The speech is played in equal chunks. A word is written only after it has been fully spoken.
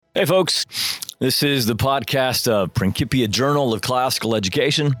Hey folks, this is the podcast of Principia Journal of Classical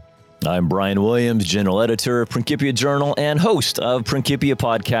Education. I'm Brian Williams, General Editor of Principia Journal and host of Principia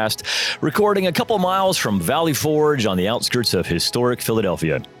Podcast, recording a couple miles from Valley Forge on the outskirts of historic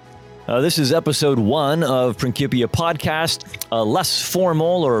Philadelphia. This is episode 1 of Principia Podcast, a less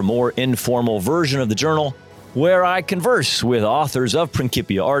formal or more informal version of the journal, where I converse with authors of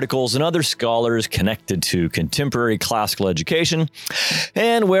Principia articles and other scholars connected to contemporary classical education,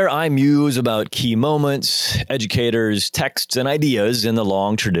 and where I muse about key moments, educators, texts, and ideas in the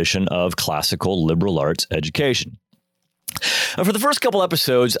long tradition of classical liberal arts education. For the first couple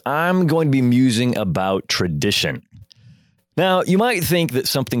episodes, I'm going to be musing about tradition. Now, you might think that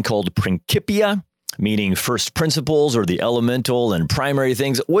something called Principia, meaning first principles or the elemental and primary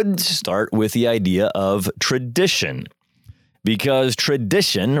things, would start with the idea of tradition, because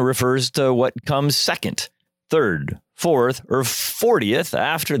tradition refers to what comes second, third, fourth, or 40th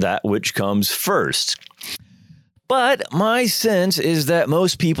after that which comes first. But my sense is that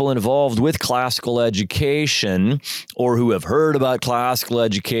most people involved with classical education or who have heard about classical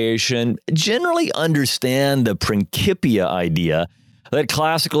education generally understand the Principia idea that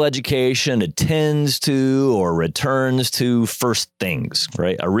classical education attends to or returns to first things,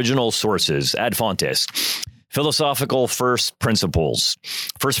 right? Original sources, ad fontes, philosophical first principles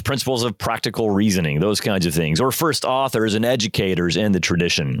of practical reasoning, those kinds of things, or first authors and educators in the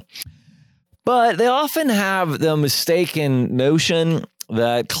tradition. But they often have the mistaken notion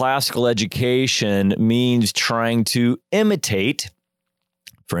that classical education means trying to imitate,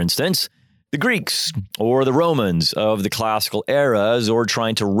 for instance, the Greeks or the Romans of the classical eras, or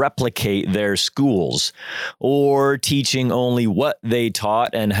trying to replicate their schools, or teaching only what they taught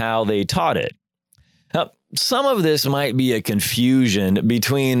and how they taught it. Now, some of this might be a confusion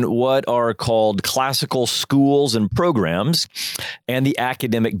between what are called classical schools and programs and the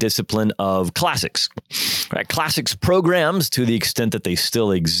academic discipline of classics. Right? Classics programs, to the extent that they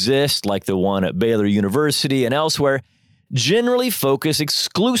still exist, like the one at Baylor University and elsewhere, generally focus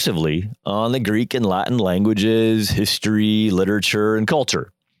exclusively on the Greek and Latin languages, history, literature, and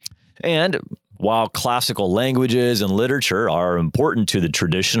culture. And while classical languages and literature are important to the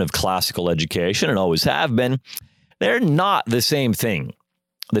tradition of classical education and always have been, they're not the same thing.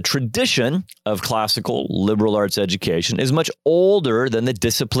 The tradition of classical liberal arts education is much older than the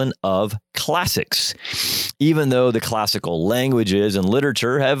discipline of classics, even though the classical languages and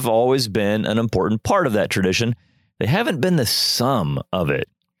literature have always been an important part of that tradition. They haven't been the sum of it.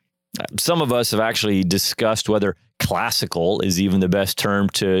 Some of us have actually discussed whether classical is even the best term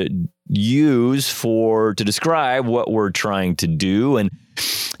to use to describe what we're trying to do. And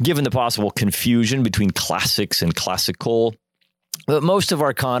given the possible confusion between classics and classical, but most of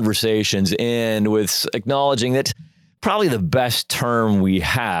our conversations end with acknowledging that probably the best term we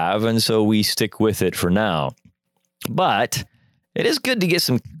have, and so we stick with it for now. But it is good to get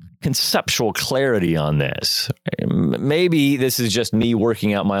some conceptual clarity on this. Maybe this is just me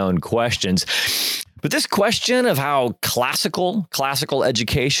working out my own questions, but this question of how classical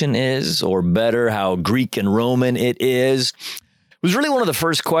education is, or better, how Greek and Roman it is, was really one of the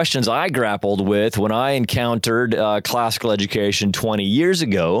first questions I grappled with when I encountered classical education 20 years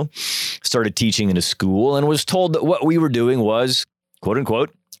ago, started teaching in a school, and was told that what we were doing was, quote unquote,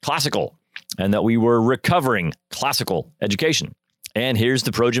 classical, and that we were recovering classical education. And here's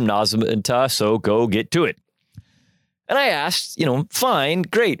the progymnasium, so go get to it. And I asked, fine,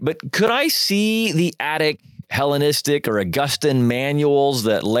 great, but could I see the Attic, Hellenistic, or Augustan manuals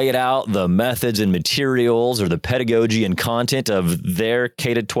that laid out the methods and materials or the pedagogy and content of their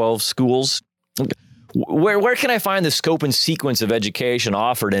K-12 schools? Where can I find the scope and sequence of education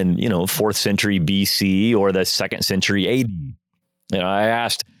offered in, 4th century BC or the 2nd century AD? I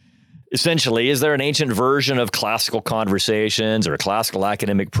asked, essentially, is there an ancient version of Classical Conversations or Classical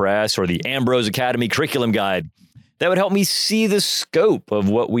Academic Press or the Ambrose Academy Curriculum Guide that would help me see the scope of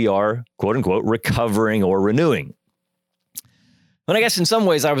what we are, quote unquote, recovering or renewing? And I guess in some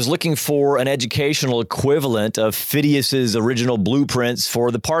ways I was looking for an educational equivalent of Phidias's original blueprints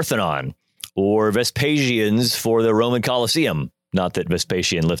for the Parthenon, or Vespasian's for the Roman Colosseum. Not that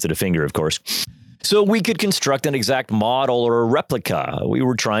Vespasian lifted a finger, of course. So we could construct an exact model or a replica. We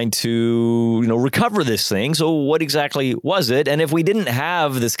were trying to, recover this thing. So what exactly was it? And if we didn't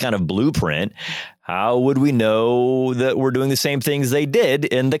have this kind of blueprint, how would we know that we're doing the same things they did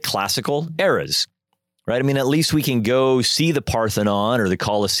in the classical eras? Right? I mean, at least we can go see the Parthenon or the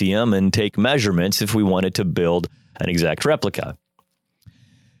Colosseum and take measurements if we wanted to build an exact replica.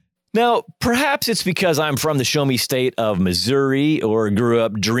 Now, perhaps it's because I'm from the show me state of Missouri or grew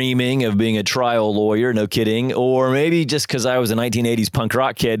up dreaming of being a trial lawyer, no kidding, or maybe just because I was a 1980s punk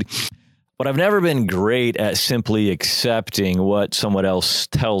rock kid, but I've never been great at simply accepting what someone else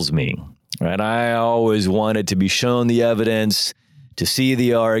tells me, right? I always wanted to be shown the evidence, to see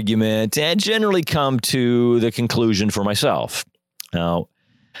the argument, and generally come to the conclusion for myself. Now,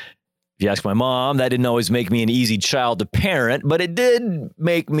 if you ask my mom, that didn't always make me an easy child to parent, but it did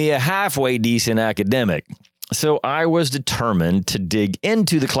make me a halfway decent academic. So I was determined to dig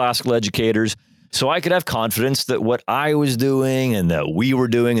into the classical educators so I could have confidence that what I was doing and that we were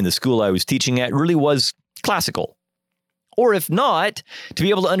doing in the school I was teaching at really was classical. Or if not, to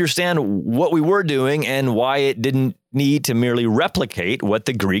be able to understand what we were doing and why it didn't need to merely replicate what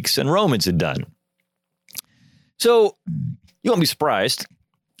the Greeks and Romans had done. So you won't be surprised.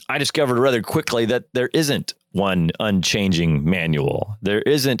 I discovered rather quickly that there isn't one unchanging manual. There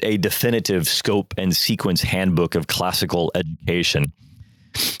isn't a definitive scope and sequence handbook of classical education.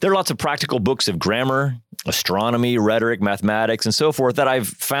 There are lots of practical books of grammar, astronomy, rhetoric, mathematics, and so forth that I've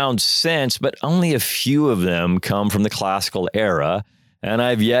found since, but only a few of them come from the classical era, and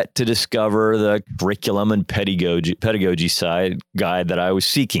I've yet to discover the curriculum and pedagogy side guide that I was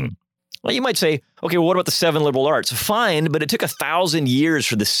seeking. Well, you might say, okay, well, what about the 7 liberal arts? Fine, but it took 1,000 years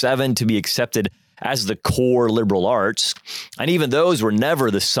for the 7 to be accepted as the core liberal arts. And even those were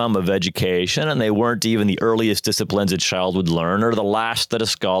never the sum of education, and they weren't even the earliest disciplines a child would learn or the last that a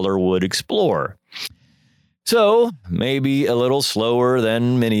scholar would explore. So, maybe a little slower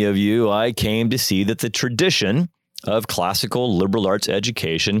than many of you, I came to see that the tradition of classical liberal arts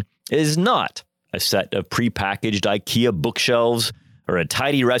education is not a set of prepackaged IKEA bookshelves or a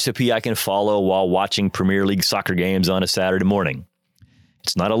tidy recipe I can follow while watching Premier League soccer games on a Saturday morning.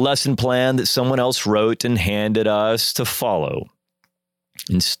 It's not a lesson plan that someone else wrote and handed us to follow.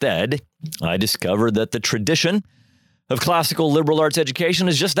 Instead, I discovered that the tradition of classical liberal arts education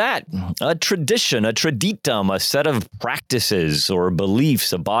is just that, a tradition, a traditum, a set of practices or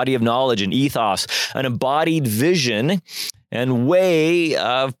beliefs, a body of knowledge, an ethos, an embodied vision and way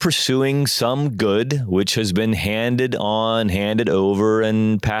of pursuing some good which has been handed on, handed over,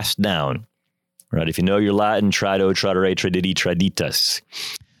 and passed down. Right? If you know your Latin, trado, tradere, tradidi, traditus.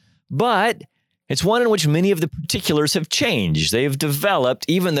 But it's one in which many of the particulars have changed. They've developed,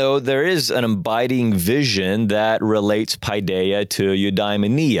 even though there is an abiding vision that relates paideia to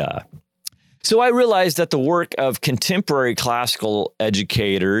eudaimonia. So I realized that the work of contemporary classical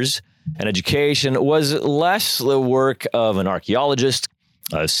educators and education was less the work of an archaeologist,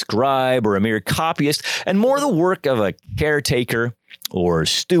 a scribe, or a mere copyist, and more the work of a caretaker or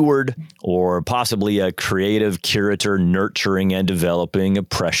steward, or possibly a creative curator nurturing and developing a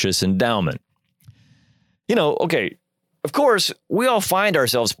precious endowment. You know, okay, of course, we all find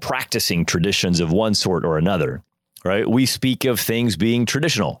ourselves practicing traditions of one sort or another, right? We speak of things being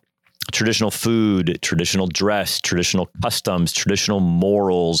traditional food, traditional dress, traditional customs, traditional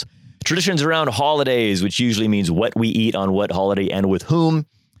morals, traditions around holidays, which usually means what we eat on what holiday and with whom,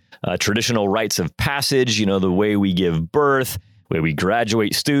 traditional rites of passage, you know, the way we give birth, the way we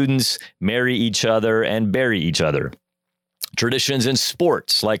graduate students, marry each other, and bury each other. Traditions in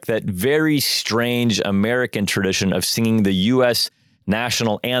sports, like that very strange American tradition of singing the U.S.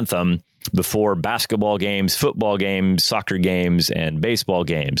 national anthem before basketball games, football games, soccer games, and baseball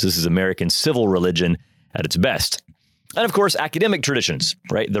games. This is American civil religion at its best. And of course, academic traditions,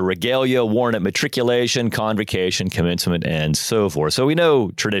 right? The regalia worn at matriculation, convocation, commencement, and so forth. So we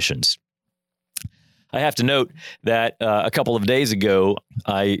know traditions. I have to note that a couple of days ago,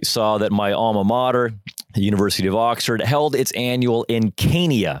 I saw that my alma mater, the University of Oxford, held its annual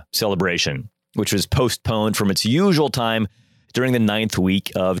Encania celebration, which was postponed from its usual time during the 9th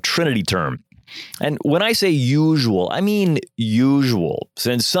week of Trinity term. And when I say usual, I mean usual,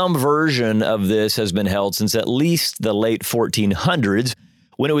 since some version of this has been held since at least the late 1400s,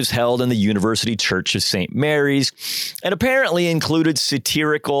 when it was held in the University Church of St. Mary's, and apparently included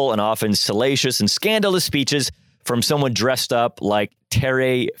satirical and often salacious and scandalous speeches from someone dressed up like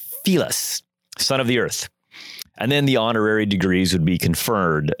Terre Philus, son of the earth. And then the honorary degrees would be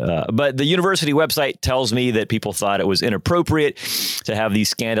conferred. But the university website tells me that people thought it was inappropriate to have these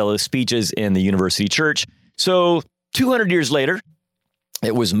scandalous speeches in the university church. So 200 years later,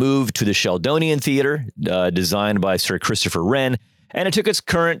 it was moved to the Sheldonian Theater, designed by Sir Christopher Wren, and it took its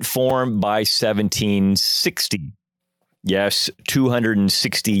current form by 1760. Yes,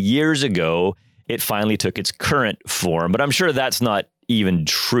 260 years ago, it finally took its current form. But I'm sure that's not even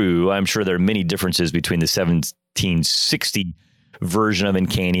true. I'm sure there are many differences between the 1760 version of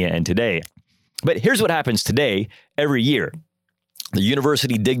Encania and today. But here's what happens today every year. The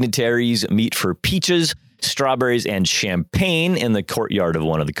university dignitaries meet for peaches, strawberries, and champagne in the courtyard of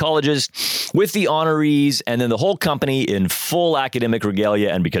one of the colleges with the honorees, and then the whole company in full academic regalia.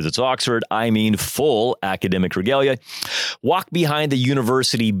 And because it's Oxford, I mean full academic regalia, walk behind the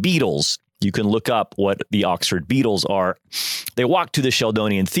university beadles. You can look up what the Oxford Beatles are. They walk to the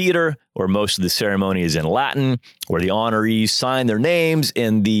Sheldonian Theatre, where most of the ceremony is in Latin, where the honorees sign their names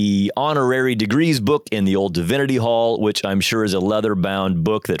in the honorary degrees book in the old Divinity Hall, which I'm sure is a leather-bound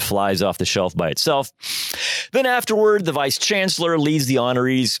book that flies off the shelf by itself. Then afterward, the Vice Chancellor leads the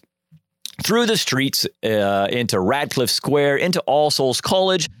honorees through the streets into Radcliffe Square, into All Souls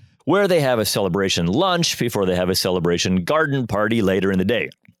College, where they have a celebration lunch before they have a celebration garden party later in the day.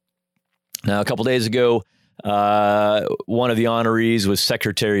 Now, a couple days ago, one of the honorees was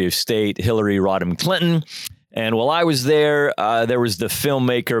Secretary of State Hillary Rodham Clinton. And while I was there, there was the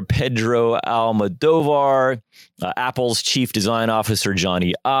filmmaker Pedro Almodovar, Apple's Chief Design Officer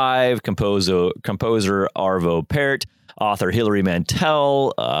Johnny Ive, composer Arvo Pärt, author Hilary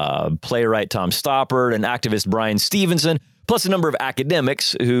Mantel, playwright Tom Stoppard, and activist Brian Stevenson, plus a number of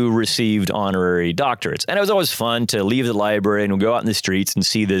academics who received honorary doctorates. And it was always fun to leave the library and go out in the streets and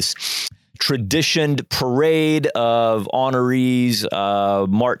see this traditioned parade of honorees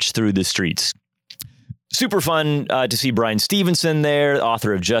march through the streets. Super fun to see Brian Stevenson there,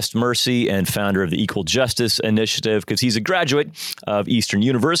 author of Just Mercy and founder of the Equal Justice Initiative, because he's a graduate of Eastern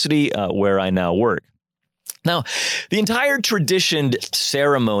University, where I now work. Now, the entire traditioned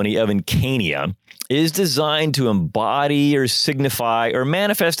ceremony of Encania is designed to embody or signify or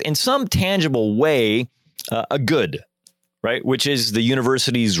manifest in some tangible way a good, right? Which is the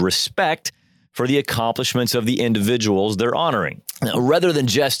university's respect for the accomplishments of the individuals they're honoring. Now, rather than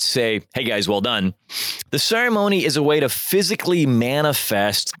just say, hey guys, well done, the ceremony is a way to physically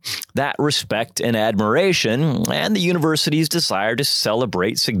manifest that respect and admiration and the university's desire to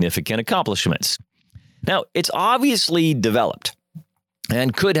celebrate significant accomplishments. Now, it's obviously developed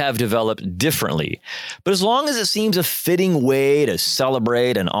and could have developed differently, but as long as it seems a fitting way to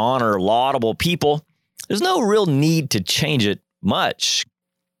celebrate and honor laudable people, there's no real need to change it much.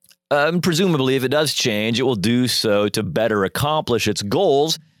 Presumably, if it does change, it will do so to better accomplish its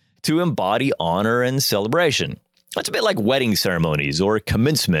goals to embody honor and celebration. It's a bit like wedding ceremonies or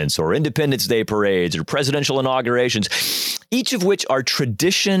commencements or Independence Day parades or presidential inaugurations, each of which are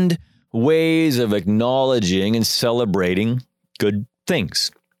traditioned ways of acknowledging and celebrating good things.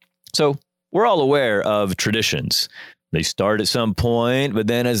 So we're all aware of traditions. They start at some point, but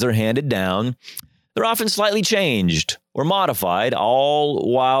then as they're handed down, they're often slightly changed or modified,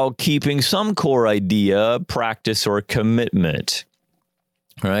 all while keeping some core idea, practice, or commitment,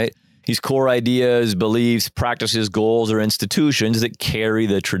 right? These core ideas, beliefs, practices, goals, or institutions that carry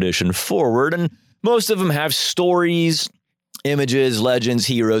the tradition forward. And most of them have stories, images, legends,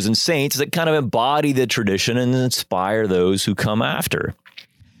 heroes, and saints that kind of embody the tradition and inspire those who come after.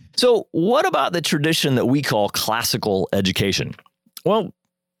 So what about the tradition that we call classical education? Well,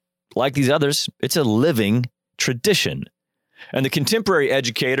 like these others, it's a living tradition. And the contemporary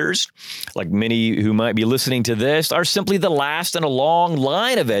educators, like many who might be listening to this, are simply the last in a long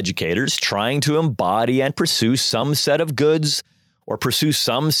line of educators trying to embody and pursue some set of goods or pursue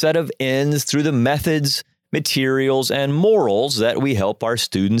some set of ends through the methods, materials, and morals that we help our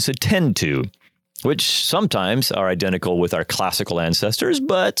students attend to, which sometimes are identical with our classical ancestors,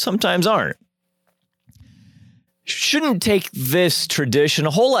 but sometimes aren't. Shouldn't take this tradition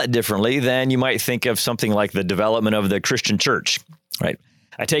a whole lot differently than you might think of something like the development of the Christian church, right?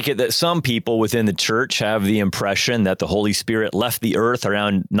 I take it that some people within the church have the impression that the Holy Spirit left the earth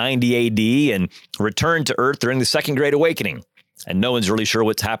around 90 AD and returned to earth during the Second Great Awakening, and no one's really sure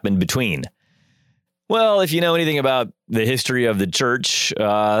what's happened between. Well, if you know anything about the history of the church,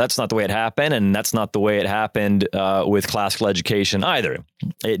 that's not the way it happened, and that's not the way it happened with classical education either.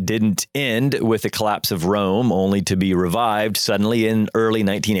 It didn't end with the collapse of Rome, only to be revived suddenly in early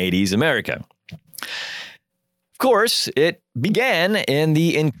 1980s America. Of course, it began in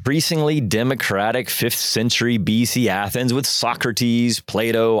the increasingly democratic 5th century BC Athens with Socrates,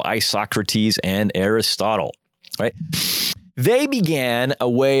 Plato, Isocrates, and Aristotle, right? They began a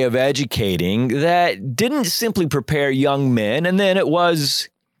way of educating that didn't simply prepare young men, and then it was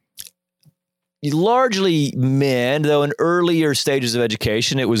largely men, though in earlier stages of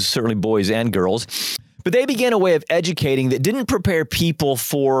education, it was certainly boys and girls. But they began a way of educating that didn't prepare people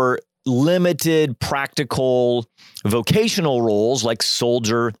for limited practical vocational roles like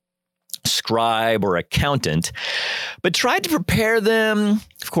soldier, scribe, or accountant, but tried to prepare them,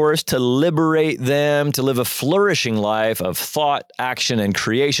 of course, to liberate them, to live a flourishing life of thought, action, and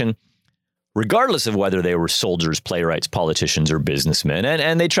creation regardless of whether they were soldiers, playwrights, politicians, or businessmen.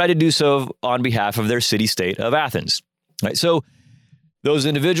 And they tried to do so on behalf of their city-state of Athens. Right? So those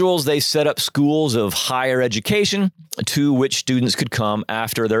individuals, they set up schools of higher education to which students could come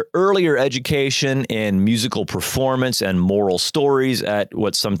after their earlier education in musical performance and moral stories at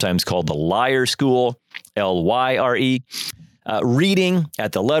what's sometimes called the Lyre School, Lyre, reading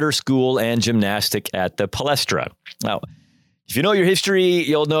at the Letter School, and gymnastic at the Palestra. Now, if you know your history,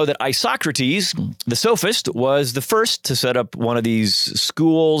 you'll know that Isocrates, the sophist, was the first to set up one of these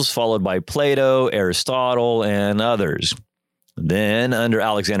schools, followed by Plato, Aristotle, and others. Then, under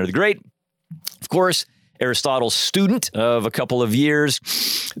Alexander the Great, of course, Aristotle's student of a couple of years,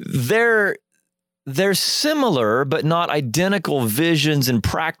 they're similar but not identical visions and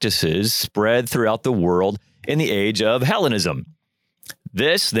practices spread throughout the world in the age of Hellenism.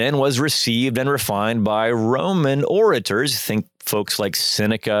 This then was received and refined by Roman orators, think folks like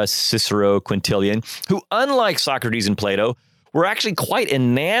Seneca, Cicero, Quintilian, who, unlike Socrates and Plato, were actually quite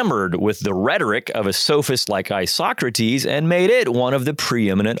enamored with the rhetoric of a sophist like Isocrates and made it one of the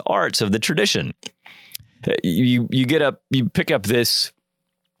preeminent arts of the tradition. You pick up this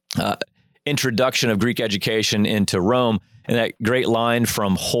introduction of Greek education into Rome, and that great line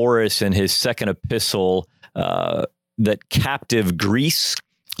from Horace in his second epistle, that captive Greece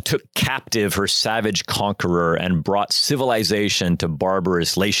took captive her savage conqueror and brought civilization to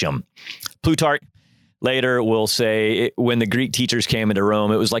barbarous Latium. Plutarch later will say, when the Greek teachers came into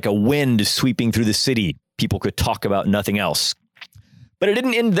Rome, it was like a wind sweeping through the city. People could talk about nothing else. But it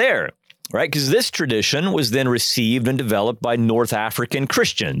didn't end there, right? Because this tradition was then received and developed by North African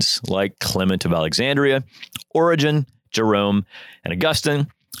Christians like Clement of Alexandria, Origen, Jerome, and Augustine,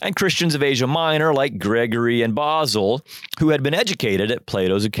 and Christians of Asia Minor like Gregory and Basil, who had been educated at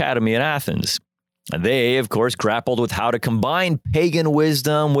Plato's Academy in Athens. And they, of course, grappled with how to combine pagan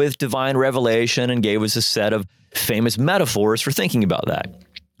wisdom with divine revelation and gave us a set of famous metaphors for thinking about that.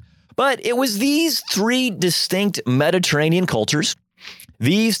 But it was these three distinct Mediterranean cultures,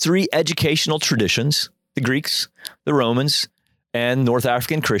 these three educational traditions, the Greeks, the Romans, and North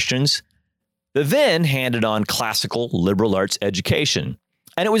African Christians, that then handed on classical liberal arts education.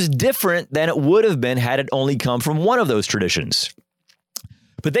 And it was different than it would have been had it only come from one of those traditions.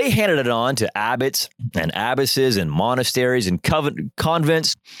 But they handed it on to abbots and abbesses and monasteries and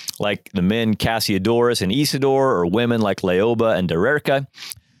convents like the men Cassiodorus and Isidore, or women like Leoba and Dererca,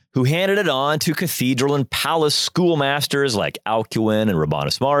 who handed it on to cathedral and palace schoolmasters like Alcuin and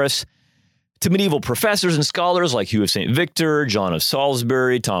Rabanus Maurus, to medieval professors and scholars like Hugh of St. Victor, John of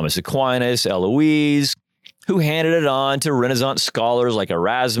Salisbury, Thomas Aquinas, Eloise, who handed it on to Renaissance scholars like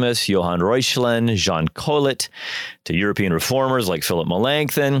Erasmus, Johann Reuchlin, Jean Colet, to European reformers like Philip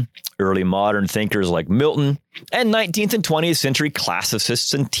Melanchthon, early modern thinkers like Milton, and 19th and 20th century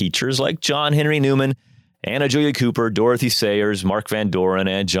classicists and teachers like John Henry Newman, Anna Julia Cooper, Dorothy Sayers, Mark Van Doren,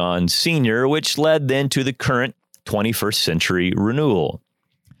 and John Sr., which led then to the current 21st century renewal.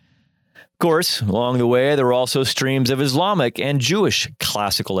 Of course, along the way, there were also streams of Islamic and Jewish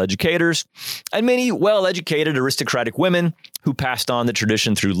classical educators, and many well-educated aristocratic women who passed on the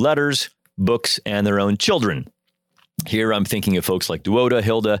tradition through letters, books, and their own children. Here I'm thinking of folks like Duoda,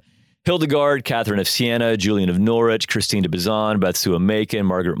 Hildegard, Catherine of Siena, Julian of Norwich, Christine de Bazan, Bethsua Macon,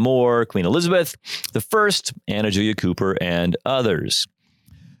 Margaret Moore, Queen Elizabeth I, Anna Julia Cooper, and others.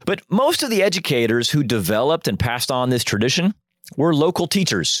 But most of the educators who developed and passed on this tradition were local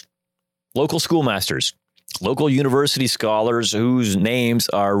teachers, local schoolmasters, local university scholars whose names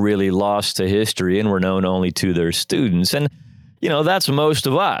are really lost to history and were known only to their students. And, that's most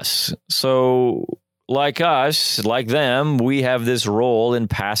of us. So like us, like them, we have this role in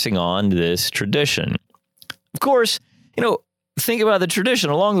passing on this tradition. Of course, think about the tradition.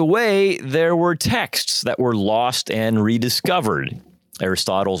 Along the way, there were texts that were lost and rediscovered.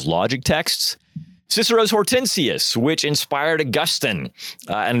 Aristotle's logic texts, Cicero's Hortensius, which inspired Augustine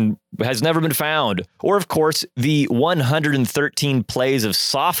and has never been found. Or, of course, the 113 plays of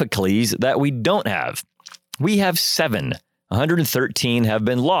Sophocles that we don't have. We have 7. 113 have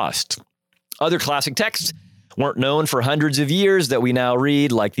been lost. Other classic texts weren't known for hundreds of years that we now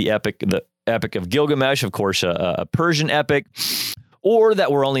read, like the Epic of Gilgamesh, of course, a Persian epic, or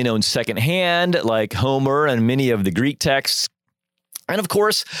that were only known secondhand, like Homer and many of the Greek texts. And of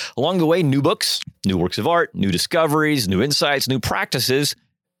course, along the way, new books, new works of art, new discoveries, new insights, new practices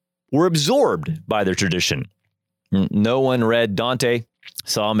were absorbed by their tradition. No one read Dante,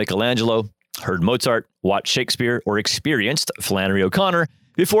 saw Michelangelo, heard Mozart, watched Shakespeare, or experienced Flannery O'Connor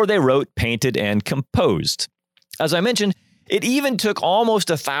before they wrote, painted, and composed. As I mentioned, It even took almost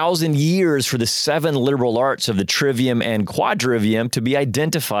 1,000 years for the 7 liberal arts of the trivium and quadrivium to be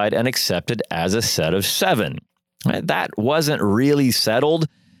identified and accepted as a set of 7. That wasn't really settled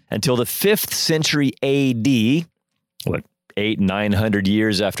until the 5th century AD, 900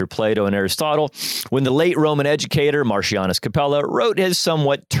 years after Plato and Aristotle, when the late Roman educator Marcianus Capella wrote his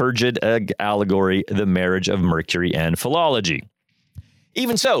somewhat turgid allegory, The Marriage of Mercury and Philology.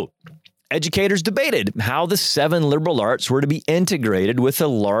 Even so, educators debated how the 7 liberal arts were to be integrated with a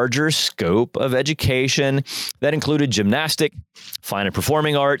larger scope of education that included gymnastic, fine and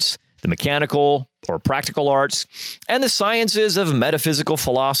performing arts, the mechanical or practical arts, and the sciences of metaphysical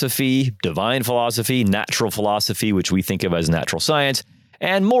philosophy, divine philosophy, natural philosophy, which we think of as natural science,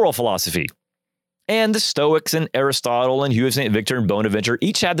 and moral philosophy. And the Stoics and Aristotle and Hugh of St. Victor and Bonaventure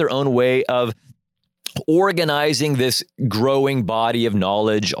each had their own way of organizing this growing body of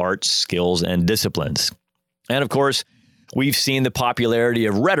knowledge, arts, skills, and disciplines. And of course, we've seen the popularity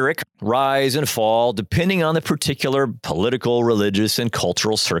of rhetoric rise and fall depending on the particular political, religious, and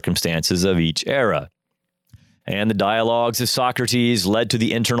cultural circumstances of each era. And the dialogues of Socrates led to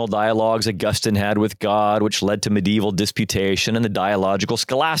the internal dialogues Augustine had with God, which led to medieval disputation, and the dialogical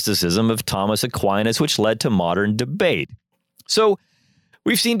scholasticism of Thomas Aquinas, which led to modern debate. So,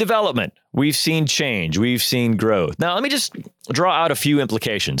 we've seen development, we've seen change, we've seen growth. Now, let me just draw out a few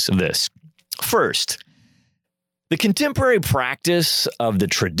implications of this. First, the contemporary practice of the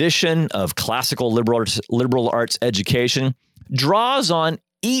tradition of classical liberal arts education draws on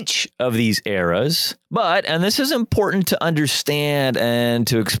each of these eras, but, and this is important to understand and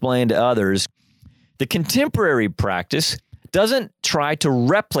to explain to others, the contemporary practice doesn't try to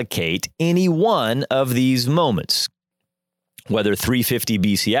replicate any one of these moments. Whether 350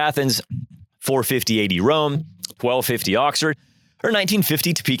 BC Athens, 450 AD Rome, 1250 Oxford, or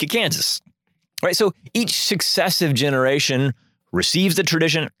 1950 Topeka, Kansas. Right? So each successive generation receives the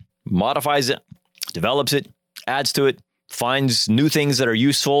tradition, modifies it, develops it, adds to it, finds new things that are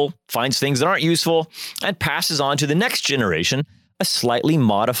useful, finds things that aren't useful, and passes on to the next generation a slightly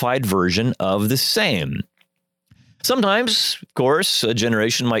modified version of the same. Sometimes, of course, a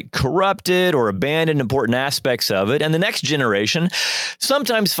generation might corrupt it or abandon important aspects of it, and the next generation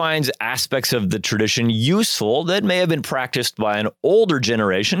sometimes finds aspects of the tradition useful that may have been practiced by an older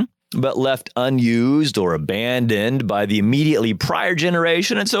generation, but left unused or abandoned by the immediately prior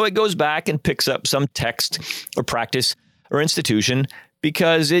generation, and so it goes back and picks up some text or practice or institution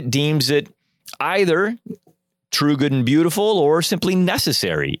because it deems it either true, good, and beautiful or simply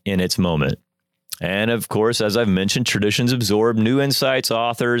necessary in its moment. And of course, as I've mentioned, traditions absorb new insights,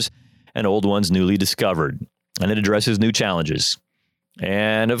 authors, and old ones newly discovered, and it addresses new challenges.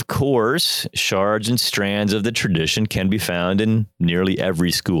 And of course, shards and strands of the tradition can be found in nearly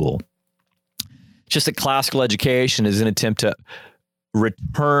every school. Just that classical education is an attempt to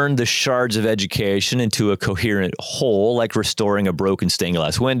return the shards of education into a coherent whole, like restoring a broken stained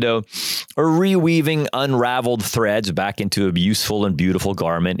glass window, or reweaving unraveled threads back into a useful and beautiful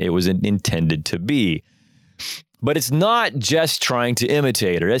garment it was intended to be. But it's not just trying to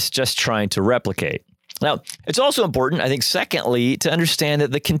imitate, or it's just trying to replicate. Now, it's also important, I think, secondly, to understand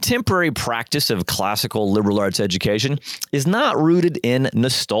that the contemporary practice of classical liberal arts education is not rooted in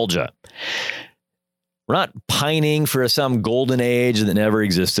nostalgia. We're not pining for some golden age that never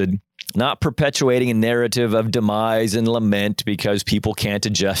existed, not perpetuating a narrative of demise and lament because people can't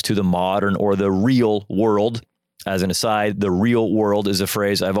adjust to the modern or the real world. As an aside, the real world is a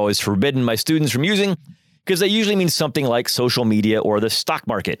phrase I've always forbidden my students from using because they usually mean something like social media or the stock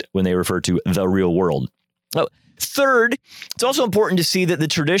market when they refer to the real world. Now, third, it's also important to see that the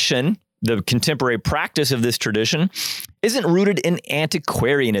tradition, the contemporary practice of this tradition, isn't rooted in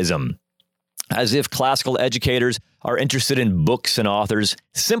antiquarianism, as if classical educators are interested in books and authors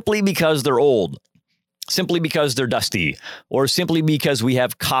simply because they're old, simply because they're dusty, or simply because we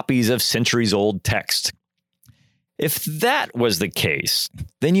have copies of centuries-old text. If that was the case,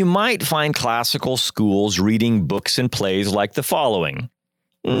 then you might find classical schools reading books and plays like the following.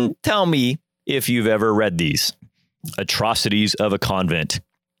 Tell me if you've ever read these. Atrocities of a Convent.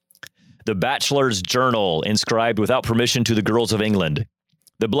 The Bachelor's Journal, inscribed without permission to the girls of England.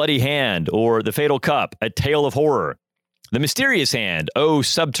 The Bloody Hand, or The Fatal Cup, A Tale of Horror. The Mysterious Hand, Oh,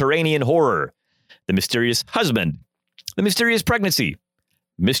 Subterranean Horror. The Mysterious Husband. The Mysterious Pregnancy.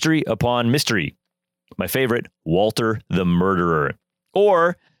 Mystery upon Mystery. My favorite, Walter the Murderer.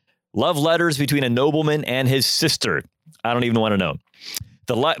 Or Love Letters Between a Nobleman and His Sister. I don't even want to know.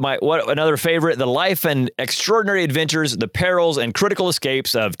 Another favorite, The Life and Extraordinary Adventures, The Perils and Critical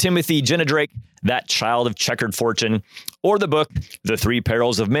Escapes of Timothy Genedrake, That Child of Checkered Fortune, or the book, The Three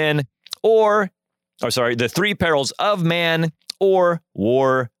Perils of Men, or The Three Perils of Man, or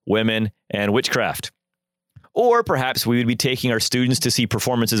War, Women, and Witchcraft. Or perhaps we would be taking our students to see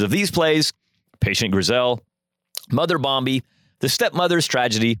performances of these plays: Patient Griselle, Mother Bombi, The Stepmother's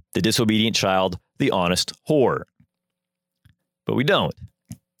Tragedy, The Disobedient Child, The Honest Whore. But we don't.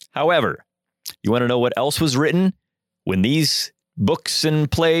 However, you want to know what else was written when these books and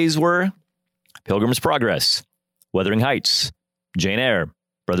plays were? Pilgrim's Progress, Wuthering Heights, Jane Eyre,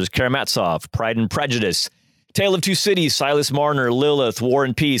 Brothers Karamazov, Pride and Prejudice, Tale of Two Cities, Silas Marner, Lilith, War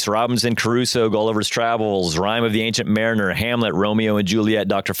and Peace, Robinson Crusoe, Gulliver's Travels, Rime of the Ancient Mariner, Hamlet, Romeo and Juliet,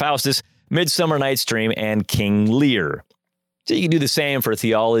 Dr. Faustus, Midsummer Night's Dream, and King Lear. So you can do the same for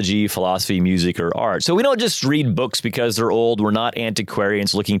theology, philosophy, music, or art. So we don't just read books because they're old. We're not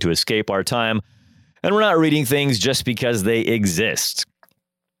antiquarians looking to escape our time. And we're not reading things just because they exist.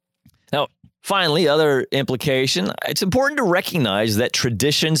 Now, finally, other implication, it's important to recognize that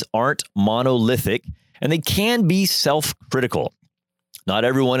traditions aren't monolithic and they can be self-critical. Not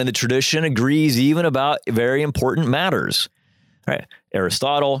everyone in the tradition agrees even about very important matters. All right.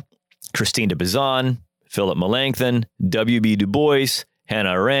 Aristotle, Christine de Pizan, Philip Melanchthon, W.B. Du Bois,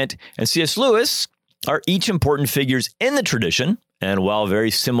 Hannah Arendt, and C.S. Lewis are each important figures in the tradition, and while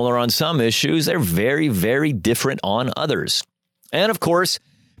very similar on some issues, they're very, very different on others. And of course,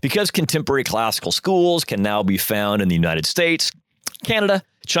 because contemporary classical schools can now be found in the United States, Canada,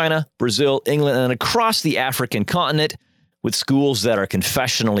 China, Brazil, England, and across the African continent, with schools that are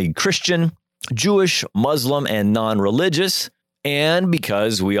confessionally Christian, Jewish, Muslim, and non-religious, and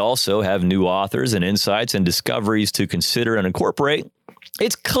because we also have new authors and insights and discoveries to consider and incorporate,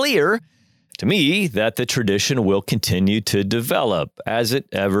 it's clear to me that the tradition will continue to develop as it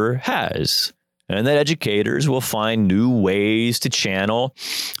ever has, and that educators will find new ways to channel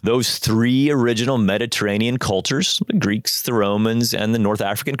those three original Mediterranean cultures, the Greeks, the Romans, and the North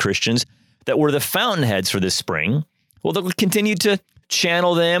African Christians, that were the fountainheads for this spring. Well, they'll continue to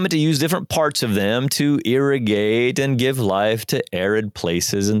channel them and to use different parts of them to irrigate and give life to arid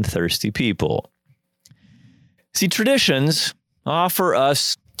places and thirsty people. See, traditions offer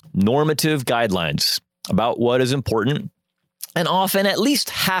us normative guidelines about what is important, and often at least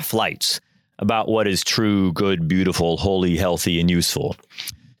half-lights about what is true, good, beautiful, holy, healthy, and useful.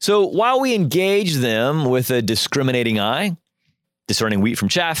 So while we engage them with a discriminating eye, discerning wheat from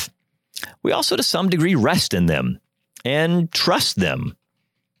chaff, we also to some degree rest in them and trust them.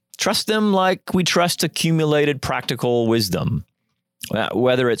 Trust them like we trust accumulated practical wisdom.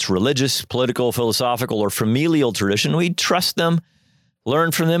 Whether it's religious, political, philosophical, or familial tradition, we trust them,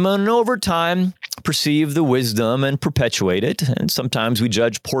 learn from them, and over time perceive the wisdom and perpetuate it. And sometimes we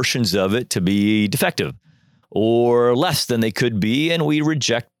judge portions of it to be defective or less than they could be, and we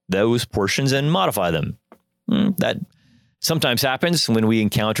reject those portions and modify them. That sometimes happens when we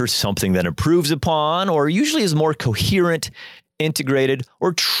encounter something that improves upon or usually is more coherent, integrated,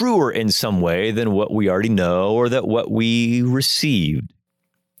 or truer in some way than what we already know or that what we received.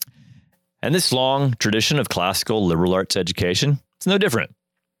 And this long tradition of classical liberal arts education, it's no different.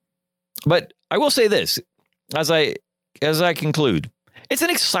 But I will say this, as I conclude, it's an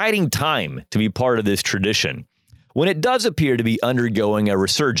exciting time to be part of this tradition when it does appear to be undergoing a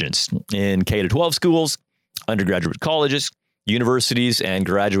resurgence in K-12 schools, undergraduate colleges, universities, and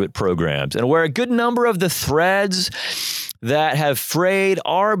graduate programs, and where a good number of the threads that have frayed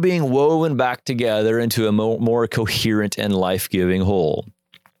are being woven back together into a more coherent and life-giving whole.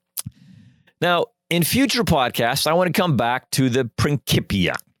 Now, in future podcasts, I want to come back to the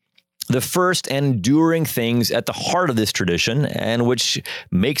Principia, the first and enduring things at the heart of this tradition and which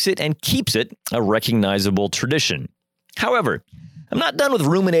makes it and keeps it a recognizable tradition. However, I'm not done with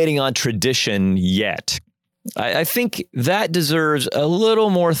ruminating on tradition yet. I think that deserves a little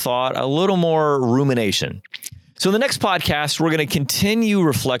more thought, a little more rumination. So in the next podcast, we're going to continue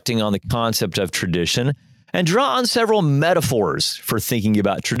reflecting on the concept of tradition and draw on several metaphors for thinking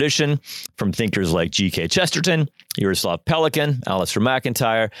about tradition from thinkers like G.K. Chesterton, Yaroslav Pelikan, Alistair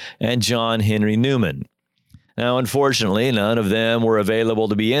McIntyre, and John Henry Newman. Now, unfortunately, none of them were available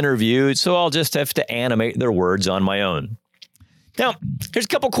to be interviewed, so I'll just have to animate their words on my own. Now, here's a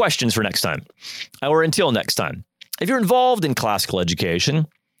couple questions for next time, or until next time. If you're involved in classical education,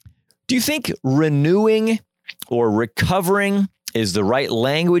 do you think renewing or recovering is the right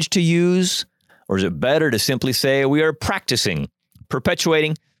language to use? Or is it better to simply say we are practicing,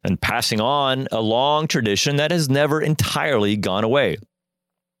 perpetuating, and passing on a long tradition that has never entirely gone away?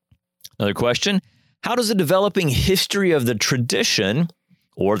 Another question, how does the developing history of the tradition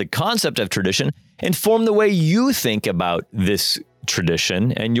or the concept of tradition inform the way you think about this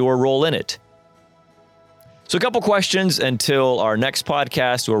tradition and your role in it? So a couple questions until our next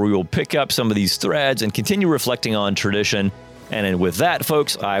podcast, where we will pick up some of these threads and continue reflecting on tradition. And with that,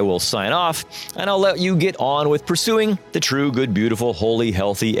 folks, I will sign off, and I'll let you get on with pursuing the true, good, beautiful, holy,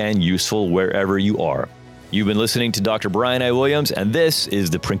 healthy, and useful wherever you are. You've been listening to Dr. Brian I. Williams, and this is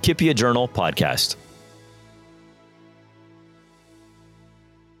the Principia Journal podcast.